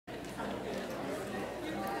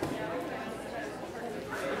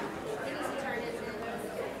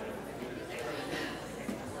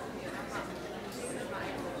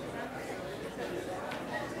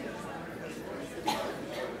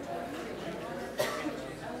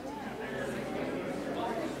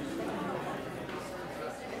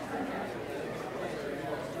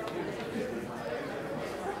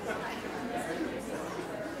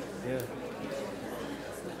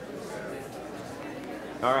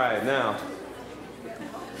All right, now,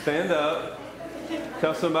 stand up.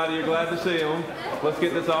 Tell somebody you're glad to see them. Let's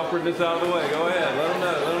get this awkwardness out of the way. Go ahead. Let them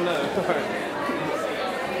know. Let them know.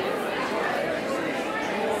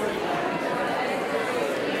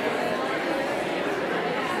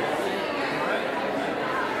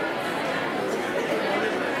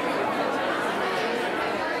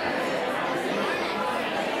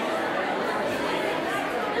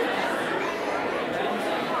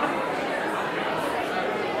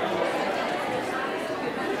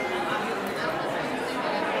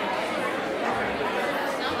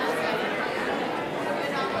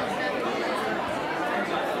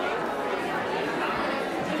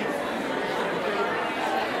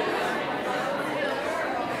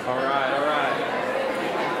 All right.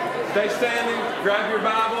 Stay standing, grab your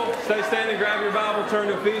Bible. Stay standing, grab your Bible. Turn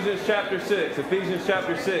to Ephesians chapter 6. Ephesians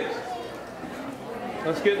chapter 6.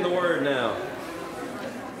 Let's get in the Word now.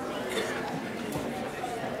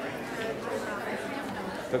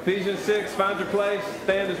 Ephesians 6, find your place.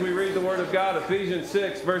 Stand as we read the Word of God. Ephesians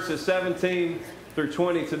 6, verses 17 through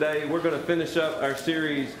 20 today. We're going to finish up our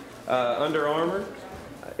series, Under Armor,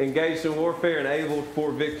 Engaged in Warfare and Able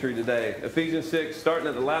for Victory today. Ephesians 6, starting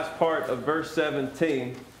at the last part of verse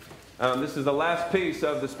 17. This is the last piece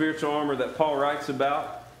of the spiritual armor that Paul writes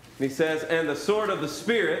about. And he says, "And the sword of the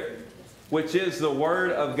Spirit, which is the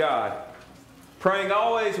Word of God, praying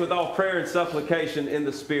always with all prayer and supplication in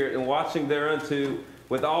the Spirit, and watching thereunto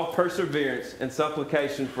with all perseverance and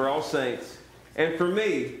supplication for all saints, and for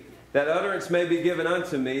me, that utterance may be given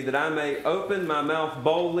unto me, that I may open my mouth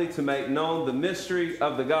boldly to make known the mystery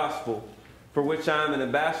of the gospel, for which I am an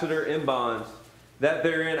ambassador in bonds, that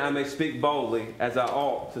therein I may speak boldly as I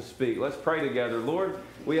ought to speak." Let's pray together. Lord,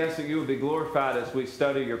 we ask that you would be glorified as we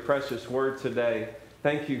study your precious word today.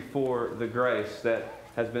 Thank you for the grace that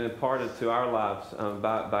has been imparted to our lives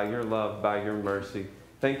by your love, by your mercy.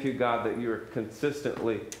 Thank you, God, that you are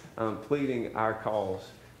consistently pleading our cause.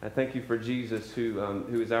 I thank you for Jesus, who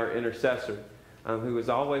is our intercessor, who is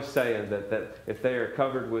always saying that if they are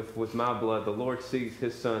covered with my blood, the Lord sees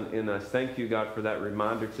his Son in us. Thank you, God, for that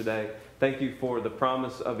reminder today. Thank you for the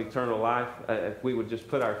promise of eternal life. If we would just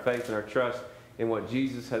put our faith and our trust in what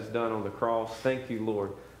Jesus has done on the cross. Thank you,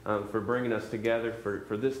 Lord, for bringing us together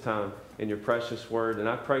for this time in your precious word. And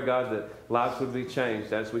I pray, God, that lives would be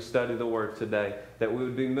changed as we study the word today, that we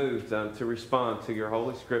would be moved to respond to your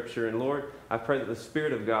holy scripture. And Lord, I pray that the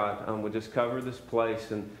Spirit of God would just cover this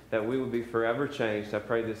place and that we would be forever changed. I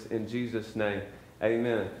pray this in Jesus' name.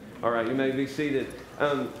 Amen. All right, you may be seated.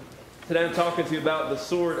 Today I'm talking to you about the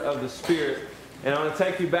sword of the Spirit. And I want to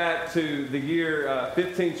take you back to the year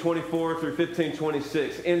 1524 through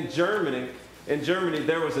 1526. In Germany,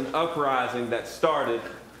 there was an uprising that started,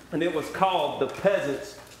 and it was called the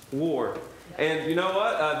Peasants' War. And you know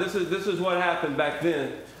what? This is what happened back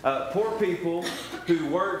then. Poor people who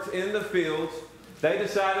worked in the fields, they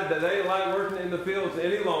decided that they didn't like working in the fields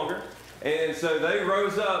any longer. And so they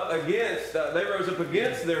rose up against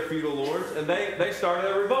their feudal lords, and they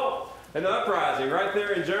started a revolt, an uprising right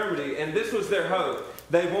there in Germany. And this was their hope.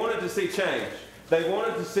 They wanted to see change. They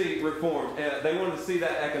wanted to see reform. They wanted to see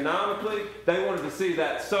that economically. They wanted to see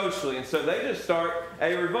that socially. And so they just start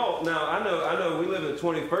a revolt. Now, I know we live in the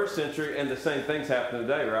 21st century, and the same things happen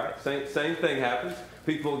today, right? Same thing happens.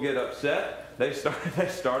 People get upset. They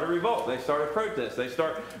start a revolt. They start a protest. They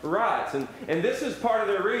start riots. And this is part of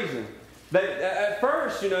their reason. At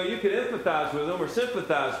first, you could empathize with them or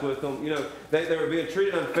sympathize with them. They were being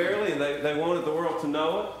treated unfairly, and they wanted the world to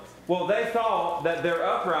know it. Well, they thought that their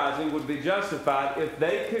uprising would be justified if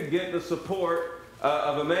they could get the support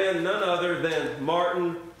of a man none other than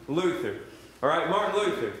Martin Luther. All right, Martin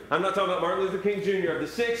Luther. I'm not talking about Martin Luther King Jr. of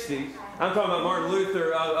the 60s. I'm talking about Martin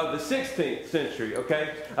Luther of the 16th century,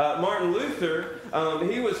 okay? Martin Luther,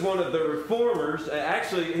 he was one of the reformers.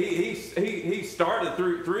 Actually, he started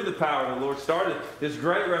through the power of the Lord, started this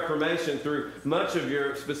great reformation through much of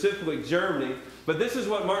Europe, specifically Germany. But this is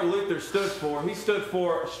what Martin Luther stood for. He stood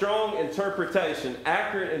for strong interpretation,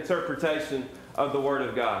 accurate interpretation of the Word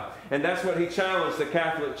of God. And that's what he challenged the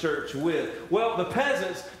Catholic Church with. Well, the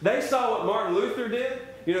peasants, they saw what Martin Luther did,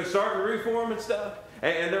 starting to reform and stuff.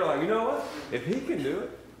 And they're like, you know what? If he can do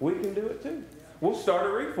it, we can do it too. We'll start a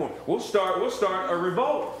reform. We'll start a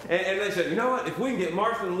revolt. And they said, you know what? If we can get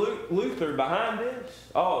Martin Luther behind this,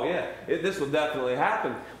 oh yeah, this will definitely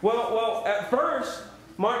happen. Well, at first,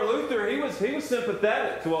 Martin Luther, he was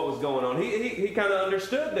sympathetic to what was going on. He kind of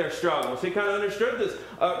understood their struggles. He kind of understood this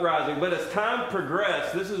uprising. But as time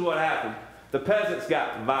progressed, this is what happened. The peasants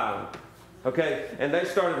got violent. Okay? And they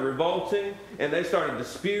started revolting, and they started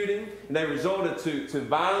disputing, and they resorted to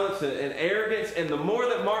violence and arrogance. And the more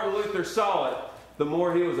that Martin Luther saw it, the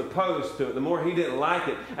more he was opposed to it, the more he didn't like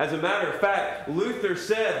it. As a matter of fact, Luther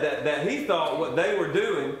said that he thought what they were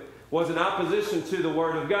doing was in opposition to the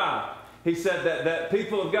Word of God. He said that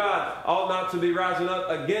people of God ought not to be rising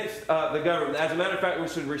up against the government. As a matter of fact, we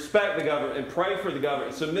should respect the government and pray for the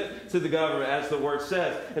government and submit to the government, as the Word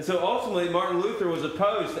says. And so ultimately, Martin Luther was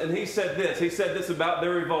opposed, and he said this. He said this about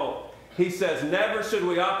their revolt. He says, never should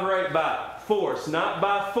we operate by force, not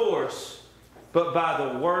by force, but by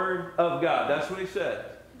the Word of God. That's what he said.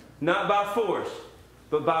 Not by force,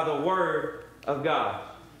 but by the Word of God.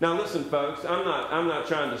 Now listen, folks, I'm not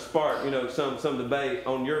trying to spark, some debate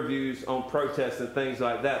on your views on protests and things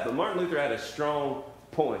like that, but Martin Luther had a strong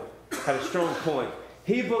point.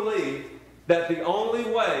 He believed that the only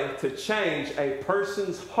way to change a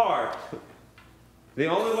person's heart, the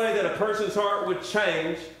only way that a person's heart would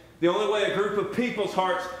change, the only way a group of people's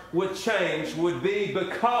hearts would change would be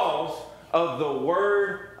because of the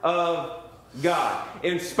Word of God.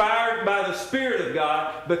 Inspired by the Spirit of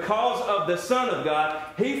God, because of the Son of God,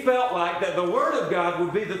 he felt like that the Word of God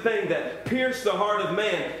would be the thing that pierced the heart of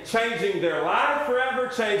man, changing their life forever,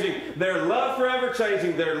 changing their love forever,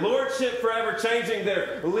 changing their lordship forever, changing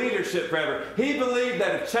their leadership forever. He believed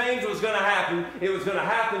that if change was going to happen, it was going to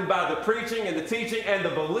happen by the preaching and the teaching and the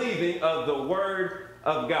believing of the Word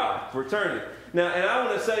of God for eternity. Now, and I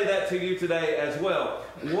want to say that to you today as well.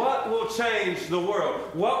 What will change the world?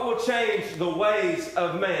 What will change the ways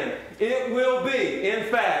of man? It will be, in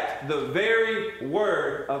fact, the very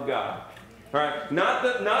Word of God. All right? Not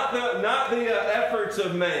the efforts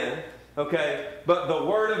of man, okay, but the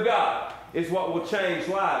Word of God is what will change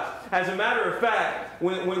lives. As a matter of fact,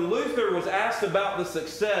 when Luther was asked about the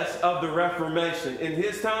success of the Reformation in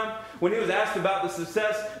his time, when he was asked about the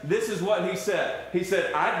success, this is what he said. He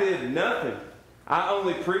said, I did nothing. I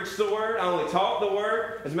only preached the Word. I only taught the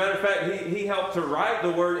Word. As a matter of fact, he helped to write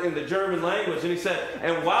the Word in the German language. And he said,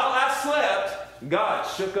 and while I slept, God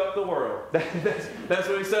shook up the world. That's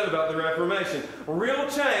what he said about the Reformation. Real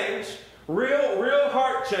change, real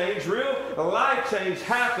heart change, real life change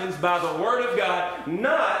happens by the Word of God,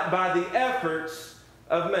 not by the efforts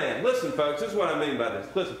of man. Listen, folks, this is what I mean by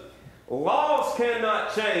this. Listen, laws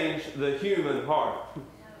cannot change the human heart.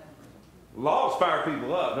 Laws fire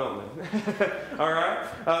people up, don't they? All right?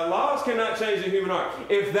 Laws cannot change the human heart.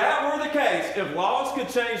 If that were the case, if laws could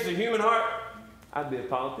change the human heart, I'd be a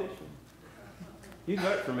politician. You'd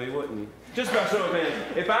vote for me, wouldn't you? Just by show of hands.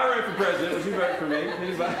 If I ran for president, would you vote for me?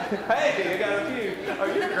 Anybody? Hey, I got a few. Oh,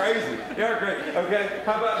 you're crazy. You're crazy. Okay,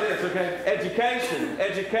 how about this? Okay,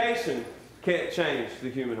 education can't change the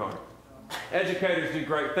human heart. Educators do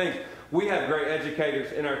great things. We have great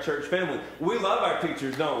educators in our church family. We love our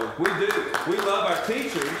teachers, don't we? We do. We love our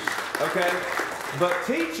teachers, okay? But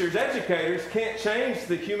teachers, educators, can't change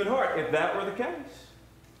the human heart. If that were the case,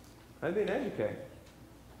 I'd be an educator.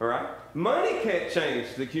 All right? Money can't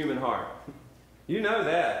change the human heart. You know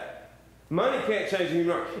that. Money can't change the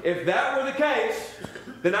human heart. If that were the case,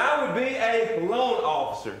 then I would be a loan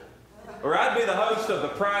officer. Or I'd be the host of The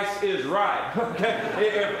Price is Right.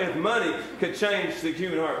 Okay? If money could change the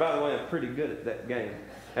human heart. By the way, I'm pretty good at that game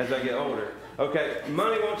as I get older. Okay?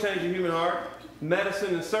 Money won't change the human heart.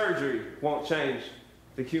 Medicine and surgery won't change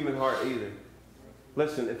the human heart either.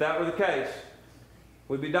 Listen, if that were the case,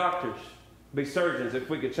 we'd be doctors, be surgeons if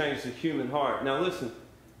we could change the human heart. Now listen.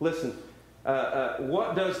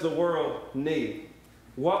 What does the world need?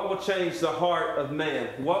 What will change the heart of man?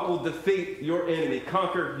 What will defeat your enemy,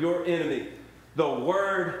 conquer your enemy? The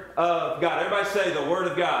Word of God. Everybody say the Word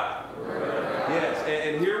of God. The Word of God. Yes,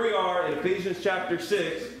 and here we are in Ephesians chapter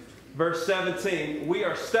 6, verse 17. We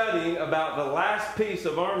are studying about the last piece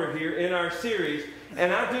of armor here in our series.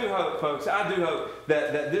 And I do hope, folks,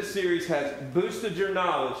 that this series has boosted your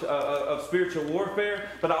knowledge of spiritual warfare,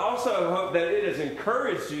 but I also hope that it has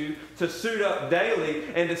encouraged you to suit up daily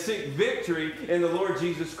and to seek victory in the Lord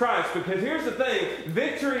Jesus Christ. Because here's the thing,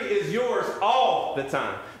 victory is yours all the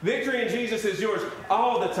time. Victory in Jesus is yours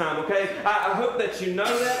all the time, okay? I hope that you know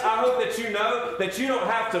that. I hope that you know that you don't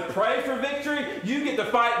have to pray for victory. You get to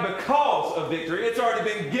fight because of victory. It's already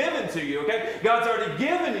been given to you, okay? God's already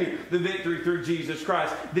given you the victory through Jesus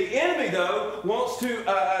Christ. The enemy, though, wants to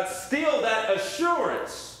steal that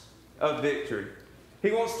assurance of victory. He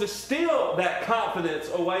wants to steal that confidence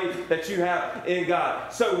away that you have in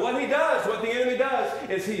God. So what the enemy does,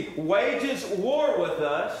 is he wages war with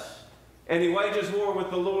us, and he wages war with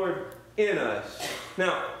the Lord in us.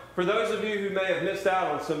 Now, for those of you who may have missed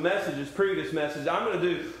out on some messages, previous messages, I'm going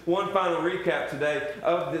to do one final recap today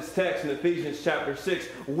of this text in Ephesians chapter 6.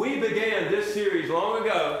 We began this series long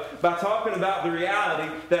ago by talking about the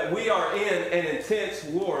reality that we are in an intense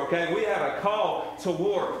war, okay? We have a call to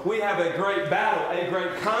war. We have a great battle, a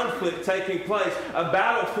great conflict taking place, a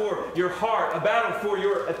battle for your heart, a battle for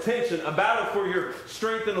your attention, a battle for your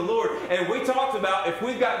strength in the Lord. And we talked about if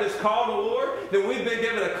we've got this call to war, then we've been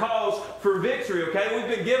given a cause for victory, okay?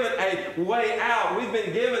 We've been given a way out. We've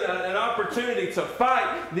been given an opportunity to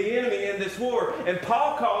fight the enemy in this war. And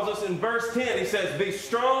Paul calls us in verse 10, he says, be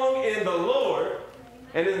strong in the Lord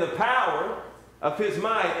and in the power of his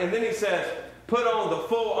might. And then he says, put on the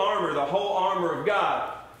full armor, the whole armor of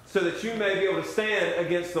God, so that you may be able to stand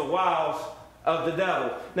against the wiles of the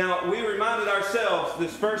devil. Now, we reminded ourselves,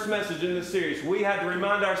 this first message in this series, we had to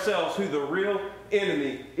remind ourselves who the real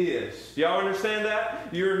enemy is. Y'all understand that?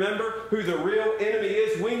 You remember who the real enemy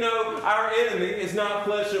is? We know our enemy is not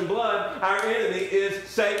flesh and blood. Our enemy is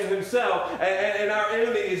Satan himself. And our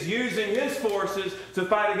enemy is using his forces to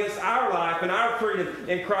fight against our life and our freedom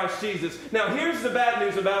in Christ Jesus. Now, here's the bad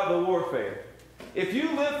news about the warfare. If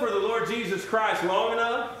you live for the Lord Jesus Christ long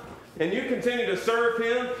enough, and you continue to serve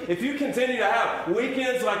Him, if you continue to have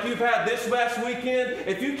weekends like you've had this last weekend,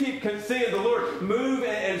 if you keep seeing the Lord move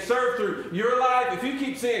and serve through your life, if you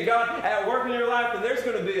keep seeing God at work in your life, then there's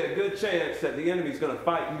going to be a good chance that the enemy's going to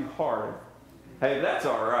fight you hard. Hey, that's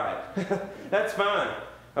all right. That's fine.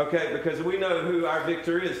 Okay, because we know who our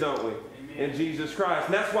victor is, don't we? Amen. In Jesus Christ.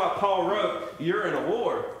 And that's why Paul wrote, you're in a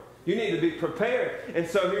war. You need to be prepared. And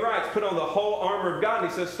so he writes, put on the whole armor of God.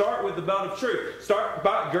 And he says, start with the belt of truth. Start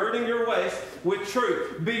by girding your waist with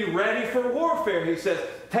truth. Be ready for warfare, he says.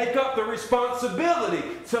 Take up the responsibility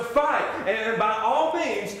to fight. And by all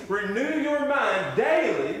means, renew your mind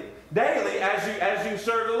daily as you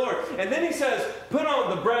serve the Lord. And then he says, put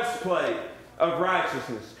on the breastplate of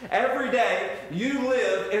righteousness. Every day you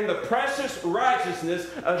live in the precious righteousness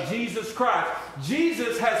of Jesus Christ.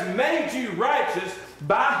 Jesus has made you righteous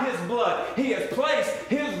by His blood. He has placed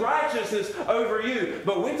His righteousness over you.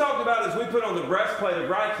 But we talked about as we put on the breastplate of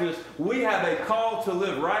righteousness, we have a call to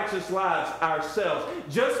live righteous lives ourselves.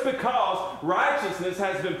 Just because righteousness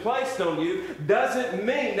has been placed on you doesn't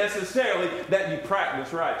mean necessarily that you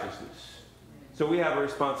practice righteousness. So we have a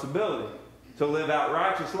responsibility to live out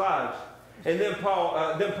righteous lives. And then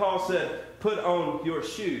Paul said, put on your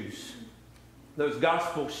shoes, those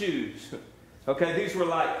gospel shoes. Okay, these were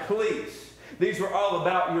like cleats. These were all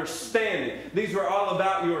about your standing. These were all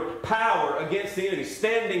about your power against the enemy,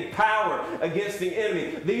 standing power against the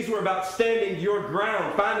enemy. These were about standing your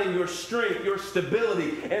ground, finding your strength, your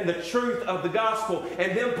stability, and the truth of the gospel.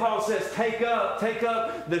 And then Paul says, take up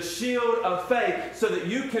the shield of faith so that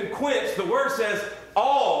you can quench, the word says,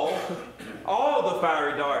 all the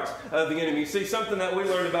fiery darts of the enemy. You see, something that we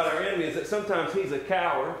learned about our enemy is that sometimes he's a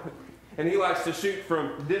coward and he likes to shoot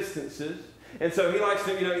from distances. And so he likes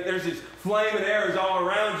to, there's these flaming arrows all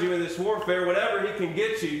around you in this warfare. Whatever he can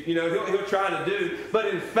get you, he'll try to do. But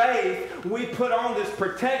in faith, we put on this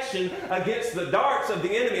protection against the darts of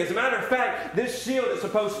the enemy. As a matter of fact, this shield is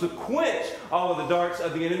supposed to quench all of the darts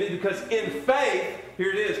of the enemy because in faith,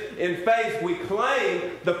 here it is, in faith we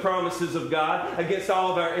claim the promises of God against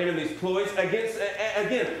all of our enemy's ploys.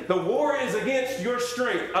 Again, the war is against your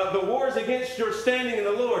strength. The war is against your standing in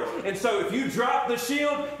the Lord. And so if you drop the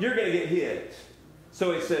shield, you're going to get hit.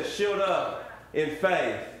 So he says, shield up in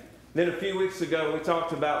faith. Then a few weeks ago, we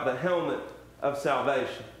talked about the helmet of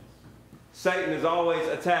salvation. Satan is always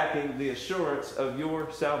attacking the assurance of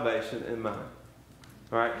your salvation and mine.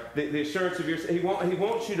 All right? The assurance of your... He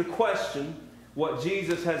wants you to question what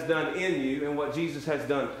Jesus has done in you and what Jesus has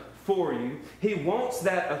done for you. He wants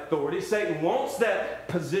that authority. Satan wants that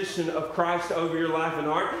position of Christ over your life and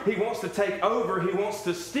heart. He wants to take over. He wants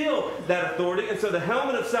to steal that authority. And so the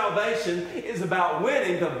helmet of salvation is about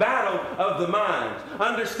winning the battle of the mind.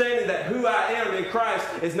 Understanding that who I am in Christ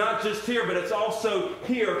is not just here, but it's also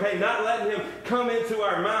here. Okay, not letting him come into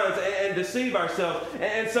our minds and deceive ourselves.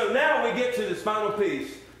 And so now we get to this final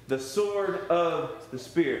piece, the sword of the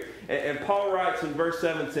Spirit. And Paul writes in verse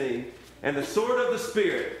 17, and the sword of the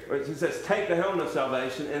Spirit, or he says, take the helmet of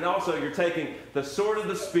salvation, and also you're taking the sword of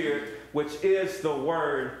the Spirit, which is the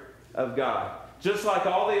Word of God. Just like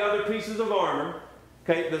all the other pieces of armor,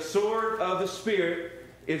 okay, the sword of the Spirit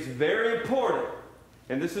is very important.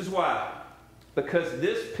 And this is why. Because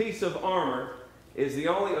this piece of armor is the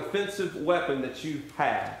only offensive weapon that you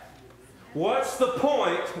have. What's the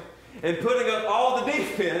point in putting up all the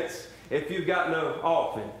defense if you've got no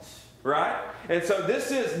offense? Right? And so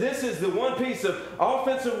this is the one piece of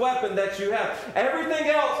offensive weapon that you have. Everything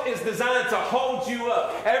else is designed to hold you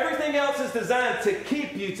up. Everything else is designed to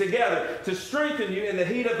keep you together, to strengthen you in the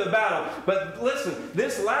heat of the battle. But listen,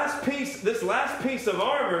 this last piece of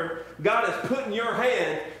armor, God has put in your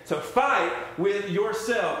hand to fight with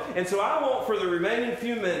yourself. And so I want for the remaining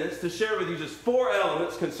few minutes to share with you just 4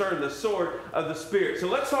 elements concerning the sword of the Spirit. So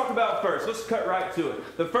let's talk about first. Let's cut right to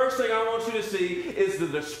it. The first thing I want you to see is the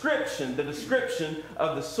description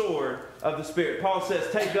of the sword of the Spirit. Paul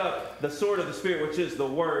says, take up the sword of the Spirit, which is the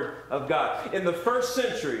Word of God. In the first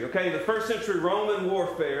century, the first century Roman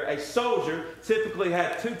warfare, a soldier typically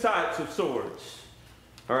had 2 types of swords.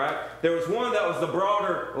 All right? There was one that was the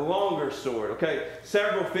broader, longer sword,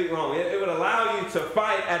 several feet long. It would allow you to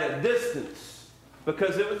fight at a distance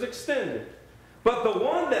because it was extended. But the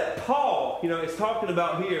one that Paul, is talking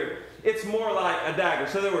about here, it's more like a dagger.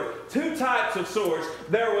 So there were 2 types of swords.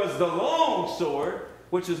 There was the long sword,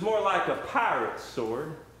 which is more like a pirate's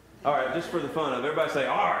sword. All right, just for the fun of it, everybody say,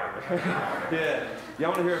 "Arr!" Yeah. Y'all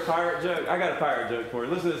want to hear a pirate joke? I got a pirate joke for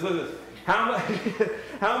you. Listen to this. Listen to this.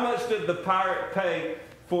 How much did the pirate pay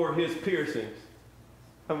for his piercings?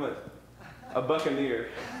 How much? A buccaneer.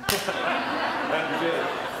 That's good.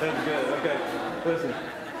 That's good. Okay. Listen.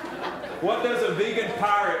 What does a vegan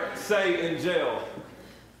pirate say in jail?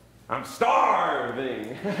 I'm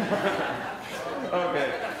starving. Okay.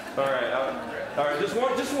 All right. Just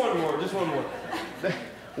one more.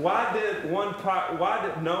 Why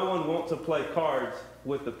did no one want to play cards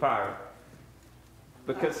with the pirate?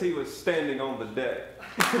 Because he was standing on the deck.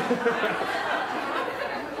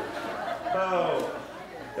 Oh,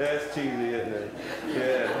 that's cheesy, isn't it?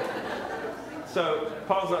 Yeah. So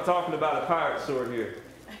Paul's not talking about a pirate sword here.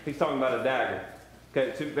 He's talking about a dagger.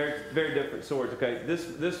 Okay, 2 very, very different swords. Okay,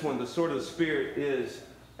 this one, the sword of the Spirit, is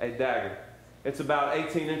a dagger. It's about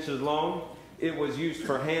 18 inches long. It was used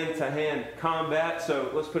for hand-to-hand combat.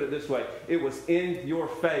 So let's put it this way. It was in your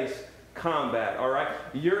face combat, all right?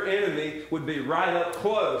 Your enemy would be right up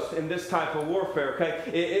close in this type of warfare, okay?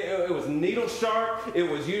 It was needle sharp. It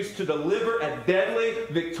was used to deliver a deadly,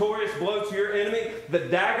 victorious blow to your enemy. The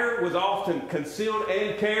dagger was often concealed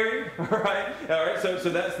and carried, all right? So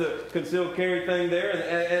that's the concealed carry thing there.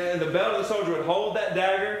 And the belt of the soldier would hold that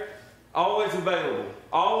dagger, always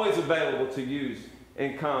available to use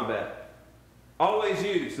in combat. Always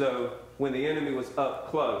used, though, when the enemy was up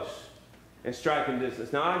close and striking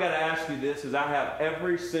distance. Now, I got to ask you this, as I have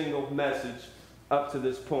every single message up to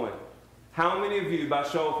this point. How many of you, by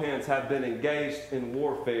show of hands, have been engaged in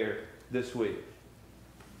warfare this week?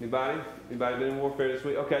 Anybody? Anybody been in warfare this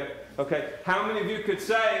week? Okay. How many of you can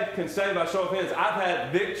say by show of hands, I've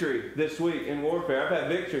had victory this week in warfare. I've had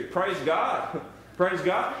victory. Praise God. Praise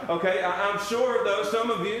God. Okay, I'm sure, though, some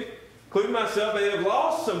of you, including myself, may have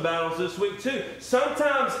lost some battles this week, too.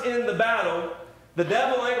 Sometimes in the battle, the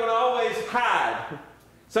devil ain't going to always hide.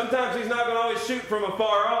 Sometimes he's not going to always shoot from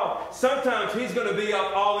afar off. Sometimes he's going to be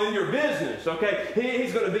up all in your business, okay?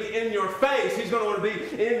 He's going to be in your face. He's going to want to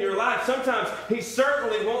be in your life. Sometimes he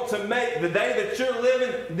certainly wants to make the day that you're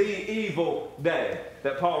living the evil day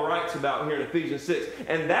that Paul writes about here in Ephesians 6.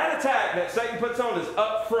 And that attack that Satan puts on is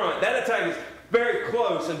up front. That attack is very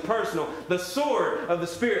close and personal. The sword of the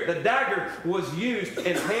Spirit, the dagger, was used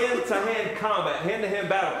in hand-to-hand combat, hand-to-hand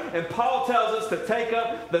battle. And Paul tells us to take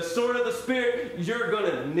up the sword of the Spirit. You're going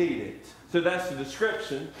to need it. So that's the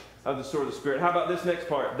description of the sword of the Spirit. How about this next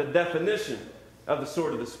part? The definition of the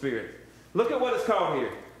sword of the Spirit. Look at what it's called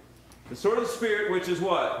here. The sword of the Spirit, which is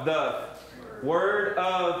what? The Word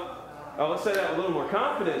of... Oh, let's say that with a little more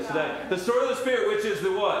confidence today. The sword of the Spirit, which is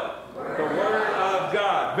the what? The Word of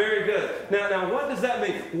God. Very good. Now, what does that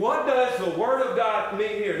mean? What does the Word of God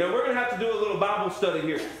mean here? Now, we're going to have to do a little Bible study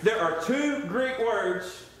here. There are 2 Greek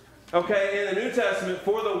words, okay, in the New Testament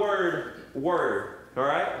for the word word. All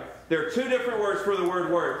right? There are 2 different words for the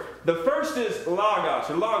word word. The first is logos,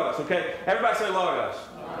 okay? Everybody say logos.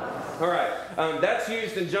 All right, that's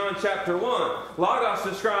used in John chapter 1. Logos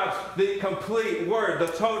describes the complete word, the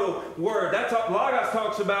total word. Logos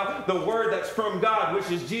talks about the word that's from God, which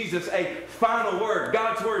is Jesus, a final word,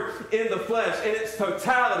 God's word in the flesh, in its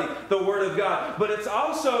totality, the word of God. But it's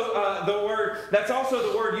also that's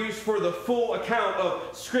also the word used for the full account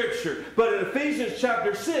of Scripture. But in Ephesians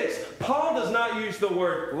chapter 6, Paul does not use the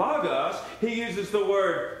word logos. He uses the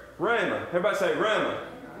word rhema. Everybody say rhema.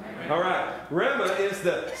 All right. Rhema is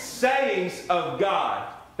the sayings of God.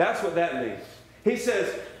 That's what that means. He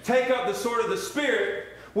says, take up the sword of the Spirit,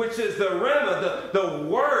 which is the rhema, the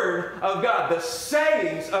word of God, the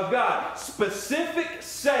sayings of God, specific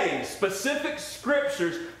sayings, specific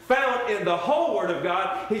scriptures found in the whole word of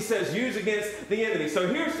God, he says, use against the enemy. So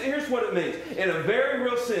here's what it means. In a very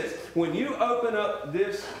real sense, when you open up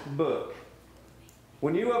this book,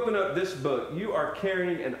 you are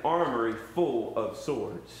carrying an armory full of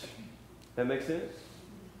swords. That makes sense?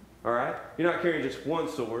 All right? You're not carrying just one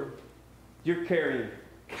sword. You're carrying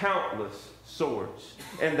countless swords,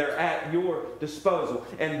 and they're at your disposal.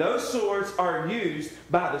 And those swords are used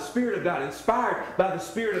by the Spirit of God, inspired by the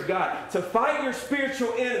Spirit of God. To fight your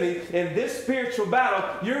spiritual enemy in this spiritual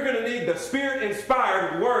battle, you're going to need the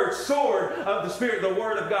Spirit-inspired word, sword of the Spirit, the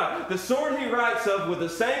Word of God. The sword he writes of was the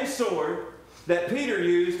same sword that Peter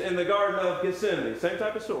used in the Garden of Gethsemane. Same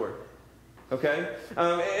type of sword. Okay?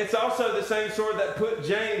 It's also the same sword that put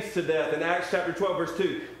James to death in Acts chapter 12, verse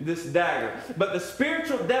 2, this dagger. But the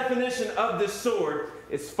spiritual definition of this sword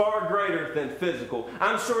is far greater than physical.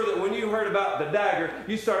 I'm sure that when you heard about the dagger,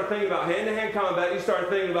 you started thinking about hand-to-hand combat, you started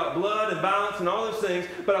thinking about blood and violence and all those things.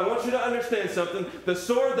 But I want you to understand something. The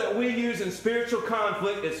sword that we use in spiritual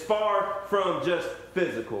conflict is far from just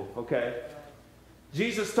physical. Okay?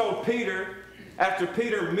 Jesus told Peter, after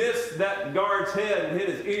Peter missed that guard's head and hit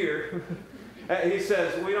his ear, he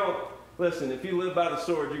says, listen, if you live by the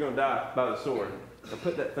sword, you're going to die by the sword. Now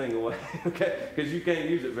put that thing away, okay? Because you can't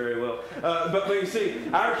use it very well. But you see,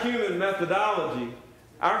 our human methodology,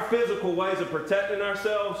 our physical ways of protecting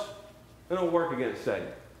ourselves, they don't work against Satan.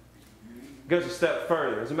 It goes a step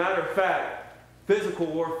further. As a matter of fact, physical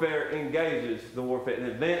warfare engages the warfare and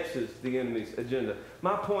advances the enemy's agenda.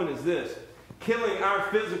 My point is this. Killing our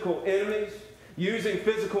physical enemies, using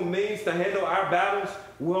physical means to handle our battles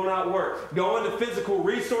will not work. Going to physical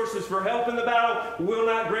resources for help in the battle will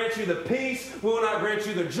not grant you the peace, will not grant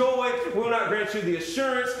you the joy, will not grant you the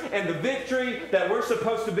assurance and the victory that we're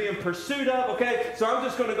supposed to be in pursuit of, okay? So I'm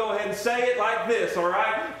just going to go ahead and say it like this, all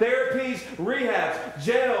right? Therapies, rehabs,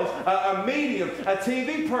 jails, a medium, a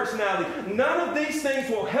TV personality, none of these things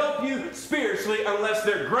will help you spiritually unless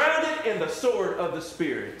they're grounded in the sword of the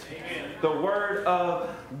Spirit. Amen. The Word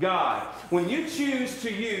of God. When you choose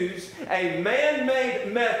to use a man-made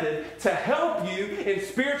method to help you in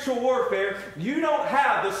spiritual warfare, you don't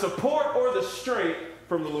have the support or the strength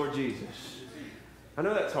from the Lord Jesus. I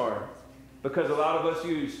know that's hard because a lot of us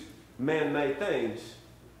use man-made things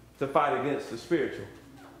to fight against the spiritual.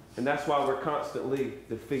 And that's why we're constantly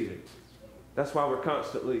defeated. That's why we're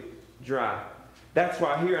constantly dry. That's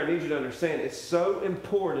why here I need you to understand it's so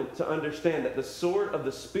important to understand that the sword of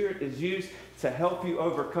the Spirit is used to help you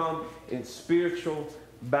overcome in spiritual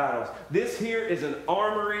battles. This here is an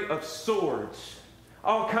armory of swords.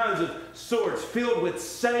 All kinds of swords filled with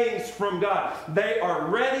sayings from God. They are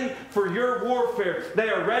ready for your warfare. They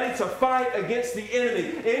are ready to fight against the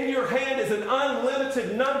enemy. In your hand is an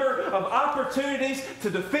unlimited number of opportunities to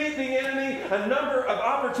defeat the enemy,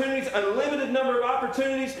 unlimited number of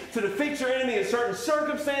opportunities to defeat your enemy in certain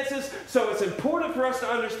circumstances. So it's important for us to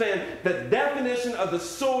understand the definition of the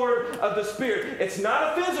sword of the Spirit. It's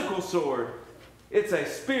not a physical sword. It's a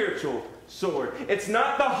spiritual sword. It's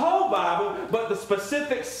not the whole Bible, but the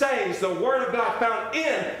specific sayings, the Word of God found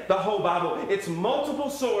in the whole Bible. It's multiple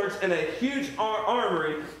swords and a huge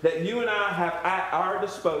armory that you and I have at our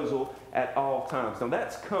disposal at all times. Now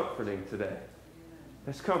that's comforting today.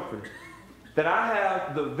 That's comforting. That I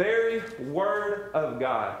have the very Word of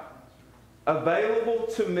God available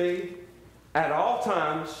to me at all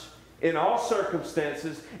times, in all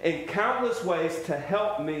circumstances, in countless ways to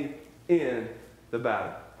help me in the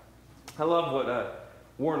battle. I love what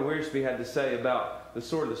Warren Wiersbe had to say about the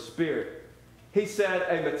sword of the Spirit. He said,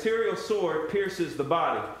 a material sword pierces the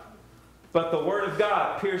body, but the Word of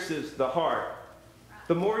God pierces the heart.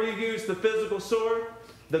 The more you use the physical sword,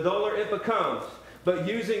 the duller it becomes. But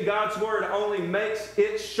using God's Word only makes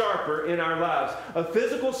it sharper in our lives. A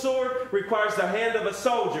physical sword requires the hand of a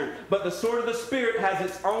soldier, but the sword of the Spirit has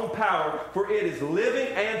its own power, for it is living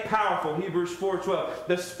and powerful. Hebrews 4:12.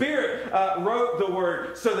 The Spirit wrote the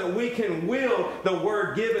Word so that we can wield the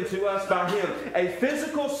Word given to us by Him. A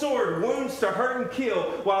physical sword wounds to hurt and kill,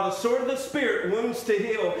 while the sword of the Spirit wounds to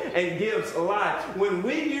heal and gives life. When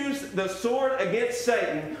we use the sword against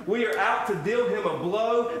Satan, we are out to deal him a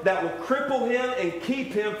blow that will cripple him and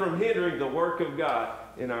keep him from hindering the work of God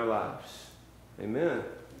in our lives. Amen.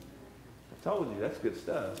 I told you, that's good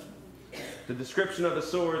stuff. The description of the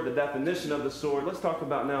sword, the definition of the sword. Let's talk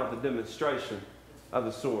about now the demonstration of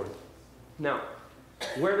the sword. Now,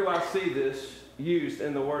 where do I see this used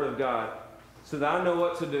in the Word of God so that I know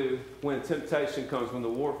what to do when temptation comes, when the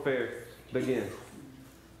warfare begins?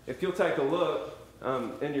 If you'll take a look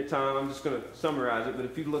in your time. I'm just going to summarize it. But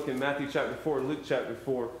if you look in Matthew chapter 4, Luke chapter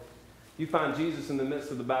 4, you find Jesus in the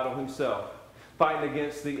midst of the battle himself, fighting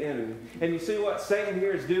against the enemy. And you see what Satan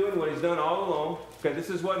here is doing, what he's done all along. Okay, this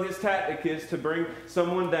is what his tactic is to bring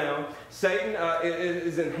someone down. Satan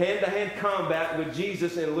is in hand-to-hand combat with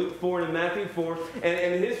Jesus in Luke 4 and in Matthew 4.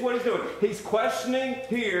 And here's what he's doing. He's questioning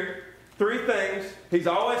here three things. He's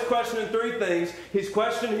always questioning three things. He's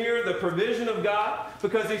questioning here the provision of God,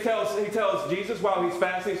 because he tells Jesus while he's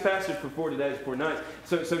fasting, he's fasted for 40 days, 40 nights.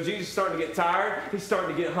 So Jesus is starting to get tired. He's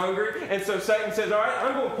starting to get hungry. And so Satan says, all right,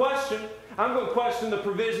 I'm going to question the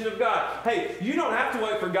provision of God. Hey, you don't have to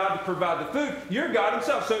wait for God to provide the food. You're God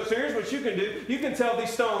himself. So here's what you can do. You can tell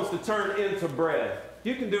these stones to turn into bread.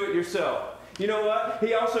 You can do it yourself. You know what?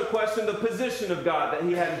 He also questioned the position of God that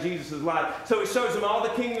he had in Jesus' life. So he shows him all the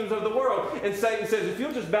kingdoms of the world. And Satan says, if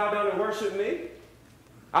you'll just bow down and worship me,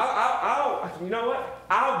 you know what?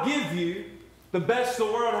 I'll give you the best the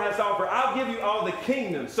world has to offer. I'll give you all the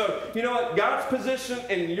kingdoms. So, you know what? God's position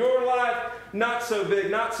in your life, not so big,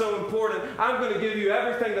 not so important. I'm going to give you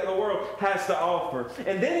everything that the world has to offer.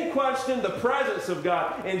 And then he questioned the presence of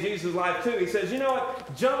God in Jesus' life too. He says, you know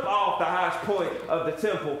what? Jump off the highest point of the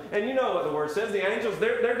temple. And you know what the word says. The angels,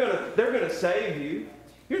 they're going to save you.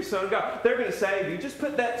 You're the Son of God. They're going to save you. Just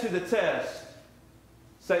put that to the test.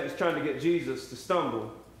 Satan's trying to get Jesus to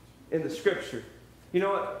stumble in the Scripture. You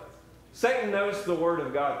know what? Satan knows the Word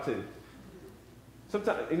of God too.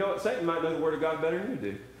 Sometimes, you know what? Satan might know the Word of God better than you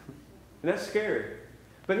do. And that's scary.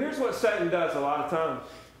 But here's what Satan does a lot of times.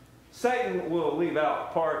 Satan will leave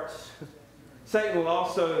out parts. Satan will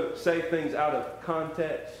also say things out of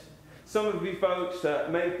context. Some of you folks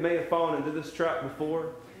may have fallen into this trap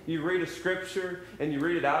before. You read a scripture and you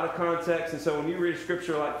read it out of context. And so when you read a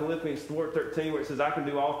scripture like Philippians 4:13, where it says, I can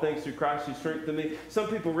do all things through Christ who strengthens me, some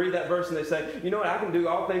people read that verse and they say, you know what, I can do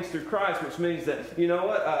all things through Christ, which means that, you know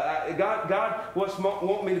what, God wants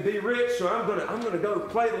me to be rich, so I'm going to go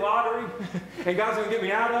play the lottery, and God's going to get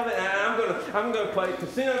me out of it, and I'm going to play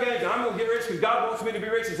casino games, and I'm going to get rich because God wants me to be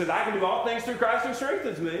rich. He says, I can do all things through Christ who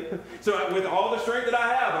strengthens me. So with all the strength that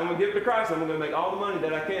I have, I'm going to give it to Christ. I'm going to make all the money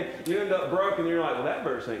that I can. You end up broke, and you're like, well, that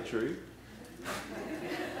verse ain't true.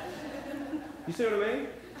 You see what I mean?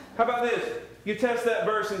 How about this? You test that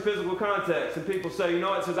verse in physical context, and people say, you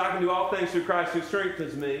know, it says, I can do all things through Christ who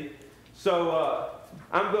strengthens me. So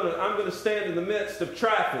I'm going to stand in the midst of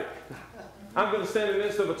traffic. I'm going to stand in the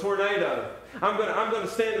midst of a tornado. I'm going to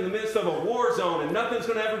stand in the midst of a war zone, and nothing's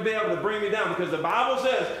going to ever be able to bring me down, because the Bible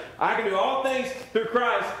says I can do all things through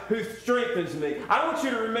Christ who strengthens me. I want you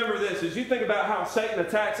to remember this as you think about how Satan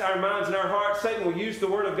attacks our minds and our hearts. Satan will use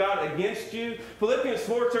the Word of God against you. Philippians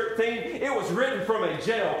 4:13, it was written from a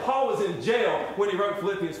jail. Paul was in jail when he wrote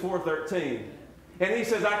Philippians 4:13. And he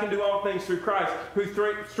says, I can do all things through Christ who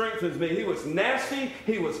strengthens me. He was nasty.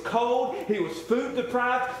 He was cold. He was food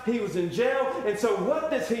deprived. He was in jail. And so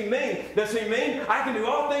what does he mean? Does he mean I can do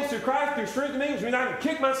all things through Christ who strengthens me? Which means I can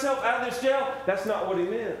kick myself out of this jail? That's not what he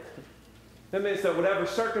meant. That means that whatever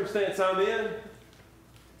circumstance I'm in,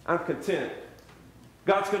 I'm content.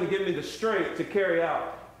 God's going to give me the strength to carry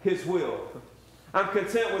out his will. I'm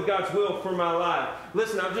content with God's will for my life.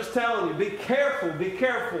 Listen, I'm just telling you, be careful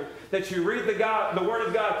that you read the Word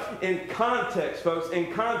of God in context, folks,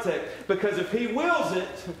 in context. Because if he wills it,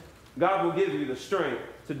 God will give you the strength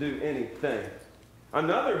to do anything.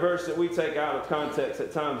 Another verse that we take out of context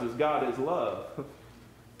at times is God is love.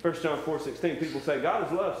 1 John 4:16, people say God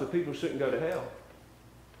is love, so people shouldn't go to hell.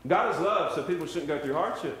 God is love, so people shouldn't go through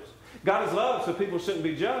hardships. God is love, so people shouldn't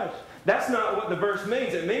be judged. That's not what the verse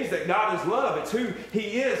means. It means that God is love. It's who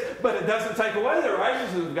he is. But it doesn't take away the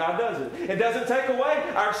righteousness of God, does it? It doesn't take away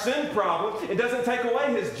our sin problem. It doesn't take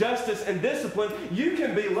away his justice and discipline. You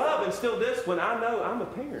can be love and still discipline. I know, I'm a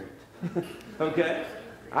parent. Okay?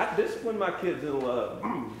 I discipline my kids in love.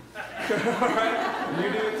 All right? You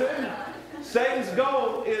do it too. Satan's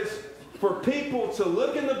goal is for people to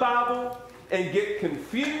look in the Bible and get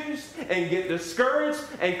confused and get discouraged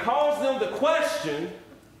and cause them to question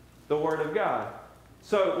the Word of God.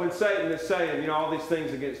 So when Satan is saying, you know, all these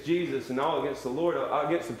things against Jesus and all against the Lord,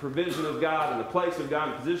 against the provision of God and the place of God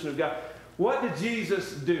and the position of God, what did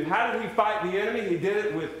Jesus do? How did he fight the enemy? He did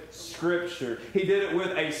it with Scripture. He did it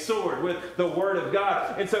with a sword, with the Word of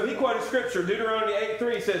God. And so he quoted Scripture. Deuteronomy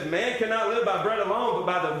 8:3 says, man cannot live by bread alone, but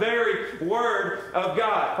by the very Word of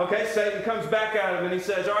God. Okay, Satan comes back at him and he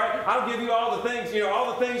says, all right, I'll give you all the things, you know,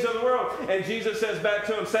 all the things of the world. And Jesus says back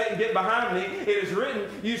to him, Satan, get behind me. It is written,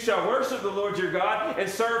 you shall worship the Lord your God and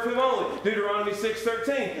serve him only. Deuteronomy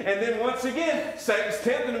 6:13. And then once again, Satan's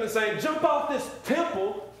tempting him and saying, jump off this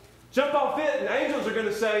temple Jump off it and angels are going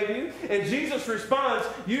to save you. And Jesus responds,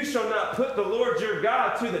 you shall not put the Lord your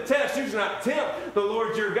God to the test. You shall not tempt the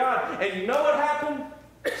Lord your God. And you know what happened?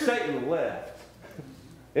 Satan left.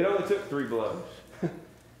 It only took 3 blows.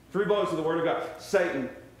 3 blows of the Word of God. Satan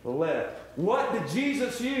left. What did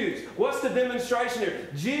Jesus use? What's the demonstration here?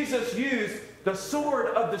 Jesus used the sword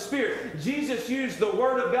of the Spirit. Jesus used the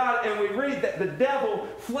Word of God, and we read that the devil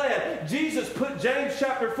fled. Jesus put James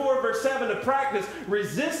chapter 4, verse 7 to practice.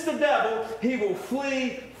 Resist the devil, he will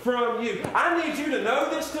flee from you. I need you to know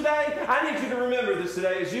this today. I need you to remember this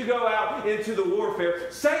today as you go out into the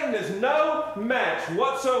warfare. Satan is no match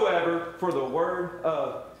whatsoever for the Word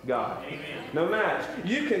of God. Amen. No match.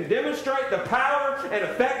 You can demonstrate the power and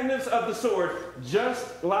effectiveness of the sword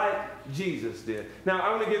just like Jesus did. Now, I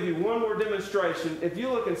want to give you one more demonstration. If you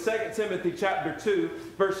look in 2 Timothy chapter 2,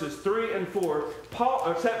 verses 3 and 4,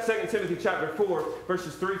 2 Timothy chapter 4,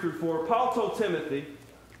 verses 3 through 4, Paul told Timothy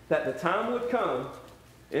that the time would come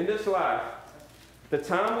in this life, the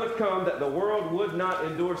time would come that the world would not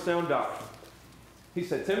endure sound doctrine. He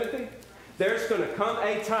said, Timothy, there's going to come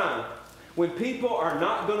a time when people are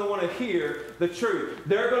not going to want to hear the truth.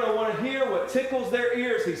 They're going to want to hear what tickles their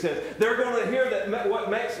ears, he says. They're going to hear that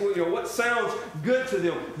what sounds good to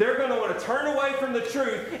them. They're going to want to turn away from the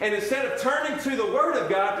truth, and instead of turning to the Word of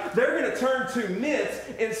God, they're going to turn to myths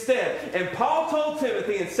instead. And Paul told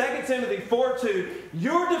Timothy in 2 Timothy 4:2,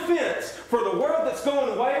 your defense for the world that's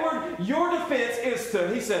going wayward, your defense is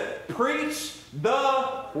to, he said, preach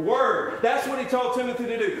the Word. That's what he told Timothy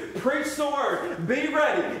to do. Preach the Word. Be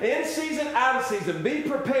ready. In season, out of season. Be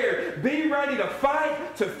prepared. Be ready to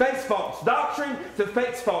fight, to face false doctrine, to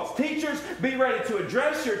face false teachers. Be ready to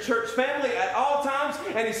address your church family at all times.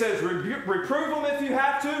 And he says, reprove them if you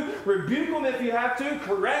have to. Rebuke them if you have to.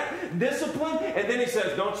 Correct. Discipline. And then he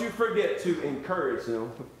says, don't you forget to encourage them.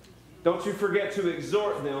 Don't you forget to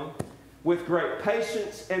exhort them with great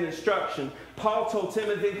patience and instruction. Paul told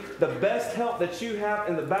Timothy, the best help that you have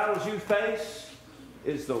in the battles you face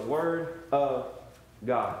is the Word of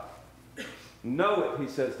God. Know it, he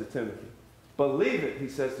says to Timothy. Believe it, he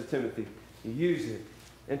says to Timothy. Use it.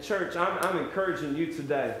 And church, I'm encouraging you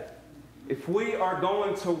today. If we are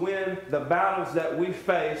going to win the battles that we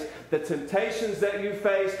face, the temptations that you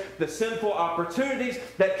face, the sinful opportunities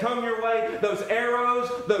that come your way, those arrows,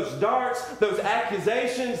 those darts, those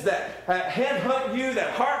accusations that headhunt you,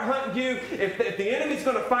 that heart hunt you, if the enemy's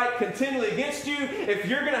going to fight continually against you, if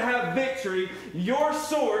you're going to have victory, your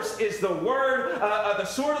source is the Word, the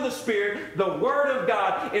sword of the Spirit, the Word of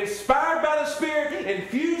God, inspired by the Spirit,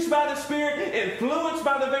 infused by the Spirit, influenced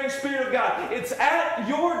by the very Spirit of God. It's at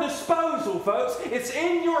your disposal, folks. It's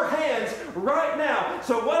in your hands right now.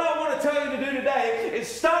 So what I want to tell you to do today is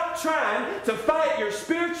stop trying to fight your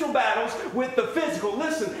spiritual battles with the physical.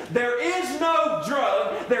 Listen, there is no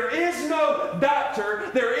drug, there is no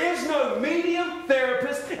doctor, there is no medium,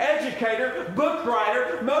 therapist, educator, book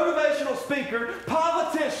writer, motivational speaker,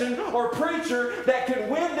 politician, or preacher that can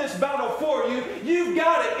win this battle for you. You've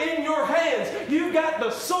got it in your hands. You've got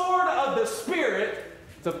the sword of the Spirit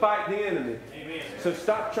to fight the enemy. Amen. So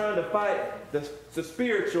stop trying to fight the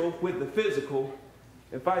spiritual with the physical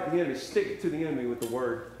and fight the enemy. Stick it to the enemy with the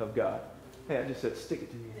Word of God. Hey, I just said stick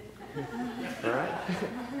it to you. All right?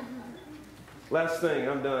 Last thing,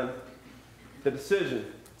 I'm done. The decision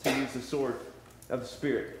to use the sword of the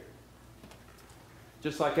Spirit.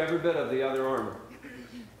 Just like every bit of the other armor,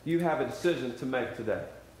 you have a decision to make today.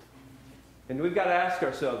 And we've got to ask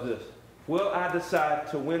ourselves this. Will I decide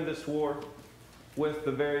to win this war with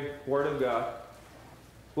the very Word of God?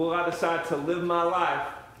 Will I decide to live my life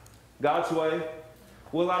God's way?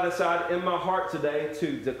 Will I decide in my heart today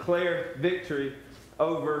to declare victory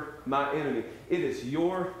over my enemy? It is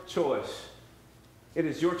your choice. It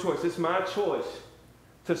is your choice. It's my choice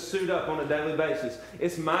to suit up on a daily basis.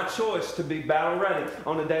 It's my choice to be battle ready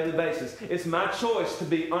on a daily basis. It's my choice to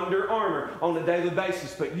be under armor on a daily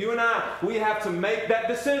basis. But you and I, we have to make that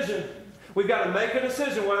decision. We've got to make a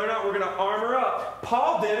decision whether or not we're going to armor up.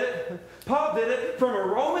 Paul did it. Paul did it from a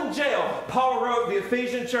Roman jail. Paul wrote the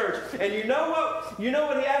Ephesian church. And you know what? You know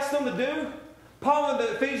what he asked them to do? Paul in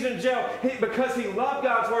the Ephesian jail, because he loved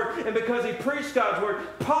God's Word and because he preached God's Word,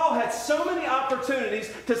 Paul had so many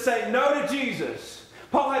opportunities to say no to Jesus.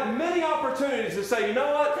 Paul had many opportunities to say, you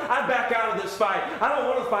know what? I back out of this fight. I don't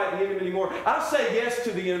want to fight the enemy anymore. I'll say yes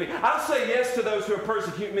to the enemy. I'll say yes to those who are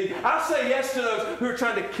persecuting me. I'll say yes to those who are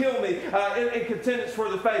trying to kill me in contendance for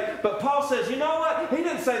the faith. But Paul says, you know what? He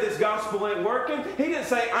didn't say this gospel ain't working. He didn't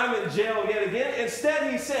say I'm in jail yet again.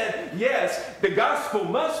 Instead, he said, yes, the gospel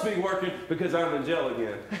must be working because I'm in jail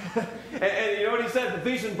again. and you know what he said?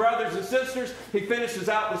 Ephesian brothers and sisters, he finishes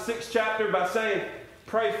out the 6th chapter by saying,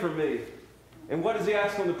 pray for me. And what does he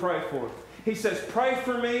ask them to pray for? He says, pray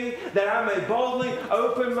for me that I may boldly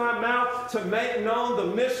open my mouth to make known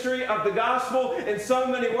the mystery of the gospel. In so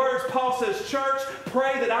many words, Paul says, church,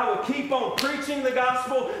 pray that I will keep on preaching the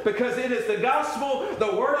gospel, because it is the gospel,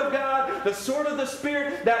 the Word of God, the sword of the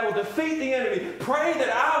Spirit that will defeat the enemy. Pray that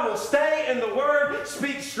I will stay in the Word,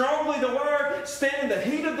 speak strongly the Word, stand in the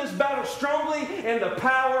heat of this battle strongly in the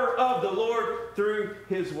power of the Lord through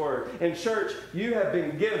His Word. And church, you have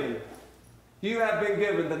been given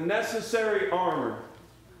the necessary armor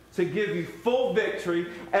to give you full victory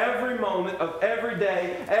every moment of every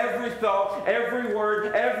day, every thought, every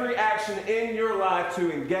word, every action in your life,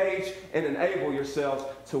 to engage and enable yourselves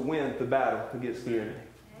to win the battle against the enemy.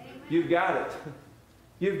 You've got it.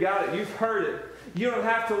 You've got it. You've heard it. You don't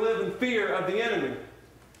have to live in fear of the enemy.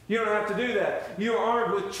 You don't have to do that. You are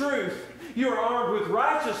armed with truth. You are armed with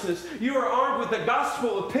righteousness. You are armed with the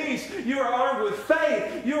gospel of peace. You are armed with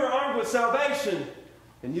faith. You are armed with salvation.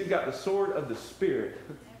 And you've got the sword of the Spirit,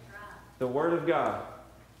 the Word of God.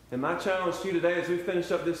 And my challenge to you today as we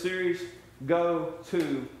finish up this series, go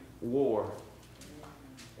to war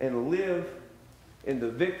and live in the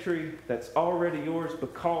victory that's already yours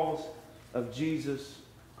because of Jesus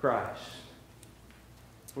Christ.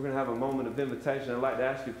 We're going to have a moment of invitation. I'd like to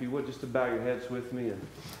ask you, if you would, just to bow your heads with me. And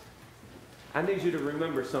I need you to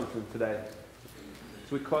remember something today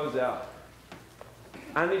as we close out.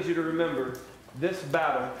 I need you to remember this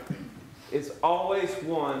battle is always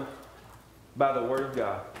won by the Word of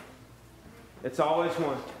God. It's always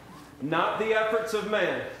won. Not the efforts of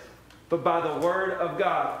man, but by the Word of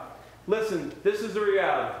God. Listen, this is the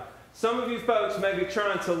reality. Some of you folks may be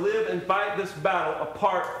trying to live and fight this battle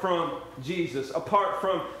apart from Jesus, apart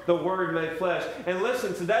from the Word made flesh. And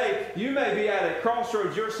listen, today you may be at a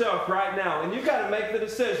crossroads yourself right now, and you've got to make the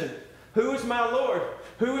decision. Who is my Lord?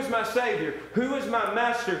 Who is my Savior? Who is my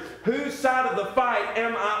Master? Whose side of the fight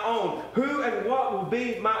am I on? Who and what will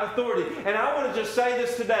be my authority? And I want to just say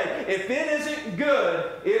this today. If it isn't good,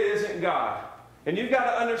 it isn't God. And you've got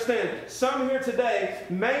to understand, some here today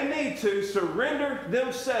may need to surrender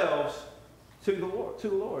themselves to the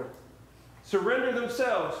Lord. Surrender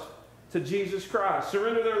themselves to Jesus Christ.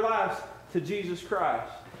 Surrender their lives to Jesus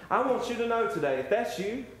Christ. I want you to know today, if that's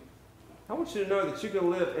you, I want you to know that you can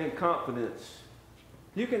live in confidence.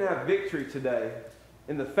 You can have victory today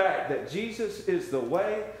in the fact that Jesus is the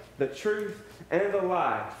way, the truth, and the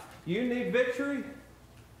life. You need victory?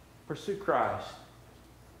 Pursue Christ.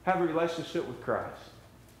 Have a relationship with Christ.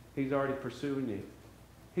 He's already pursuing you.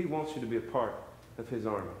 He wants you to be a part of His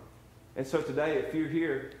army. And so today, if you're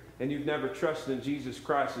here and you've never trusted in Jesus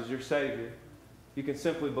Christ as your Savior, you can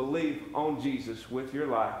simply believe on Jesus with your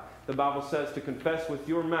life. The Bible says to confess with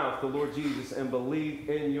your mouth the Lord Jesus and believe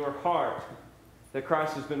in your heart that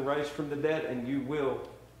Christ has been raised from the dead, and you will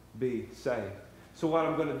be saved. So what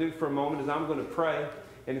I'm going to do for a moment is I'm going to pray.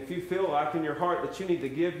 And if you feel like in your heart that you need to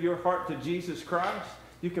give your heart to Jesus Christ,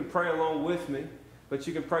 you can pray along with me. But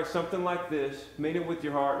you can pray something like this. Mean it with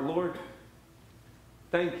your heart. Lord,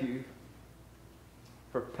 thank you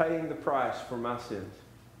for paying the price for my sins.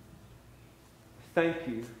 Thank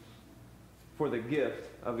you for the gift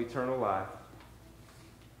of eternal life.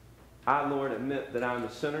 I, Lord, admit that I'm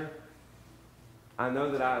a sinner. I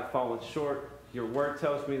know that I have fallen short. Your word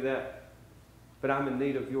tells me that. But I'm in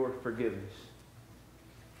need of your forgiveness.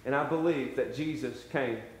 And I believe that Jesus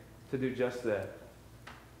came to do just that.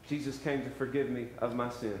 Jesus came to forgive me of my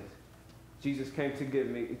sins. Jesus came to give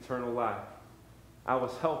me eternal life. I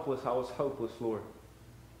was helpless. I was hopeless, Lord.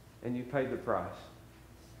 And you paid the price.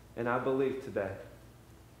 And I believe today.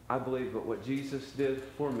 I believe that what Jesus did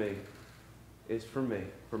for me is for me,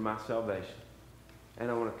 for my salvation.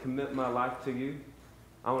 And I want to commit my life to you.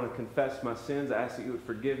 I want to confess my sins. I ask that you would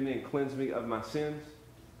forgive me and cleanse me of my sins.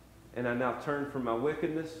 And I now turn from my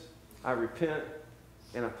wickedness. I repent.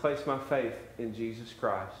 And I place my faith in Jesus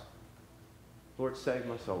Christ. Lord, save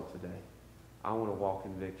my soul today. I want to walk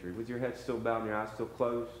in victory. With your head still bowed and your eyes still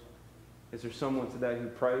closed, is there someone today who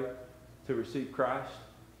prayed to receive Christ?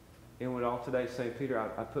 And would all today say, Peter,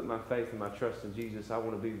 I put my faith and my trust in Jesus. I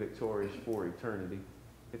want to be victorious for eternity.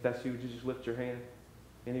 If that's you, would you just lift your hand?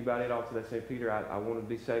 Anybody at all today say, Peter, I want to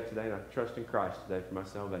be saved today and I trust in Christ today for my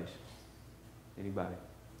salvation. Anybody?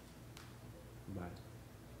 Anybody?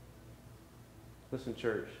 Listen,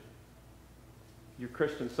 church, you're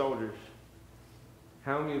Christian soldiers.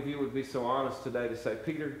 How many of you would be so honest today to say,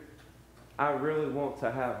 Peter, I really want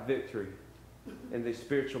to have victory in these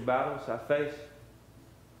spiritual battles I face,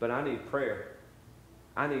 but I need prayer.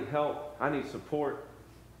 I need help. I need support.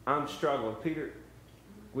 I'm struggling. Peter,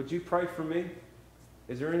 would you pray for me?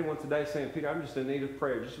 Is there anyone today saying, Peter, I'm just in need of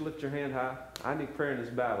prayer? Just lift your hand high. I need prayer in this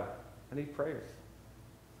battle. I need prayer.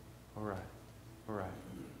 All right. All right.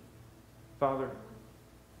 Father,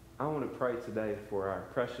 I want to pray today for our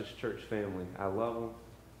precious church family. I love them.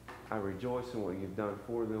 I rejoice in what you've done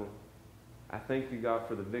for them. I thank you, God,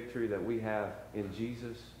 for the victory that we have in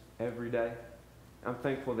Jesus every day. I'm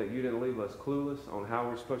thankful that you didn't leave us clueless on how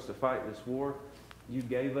we're supposed to fight this war. You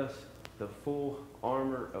gave us the full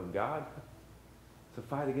armor of God to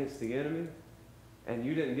fight against the enemy. And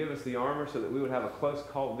you didn't give us the armor so that we would have a close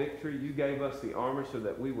call victory. You gave us the armor so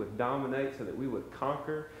that we would dominate, so that we would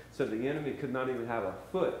conquer, so the enemy could not even have a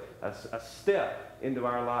foot, a step into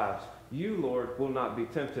our lives. You, Lord, will not be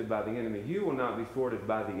tempted by the enemy. You will not be thwarted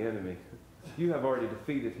by the enemy. You have already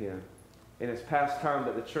defeated him. And it's past time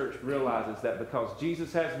that the church realizes that because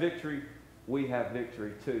Jesus has victory, we have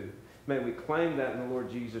victory too. May we claim that in the Lord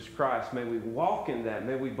Jesus Christ. May we walk in that.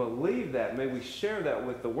 May we believe that. May we share that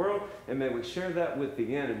with the world. And may we share that with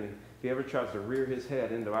the enemy. If he ever tries to rear his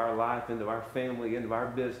head into our life, into our family, into our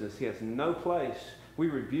business, he has no place. We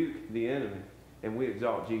rebuke the enemy and we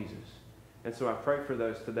exalt Jesus. And so I pray for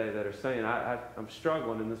those today that are saying, I'm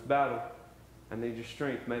struggling in this battle. I need your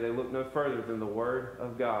strength. May they look no further than the Word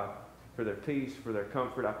of God for their peace, for their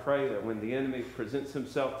comfort. I pray that when the enemy presents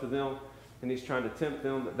himself to them and he's trying to tempt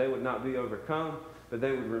them, that they would not be overcome, but they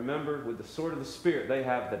would remember with the sword of the Spirit, they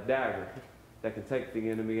have the dagger that can take the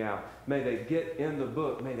enemy out. May they get in the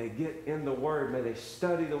book. May they get in the Word. May they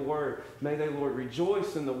study the Word. May they, Lord,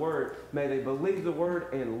 rejoice in the Word. May they believe the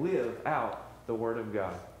Word and live out the Word of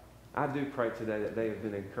God. I do pray today that they have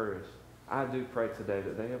been encouraged. I do pray today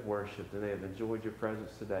that they have worshiped and they have enjoyed your presence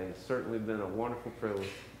today. It's certainly been a wonderful privilege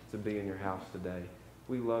to be in your house today.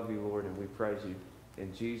 We love you, Lord, and we praise you.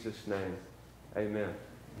 In Jesus' name, amen.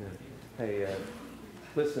 Hey,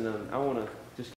 listen, I want to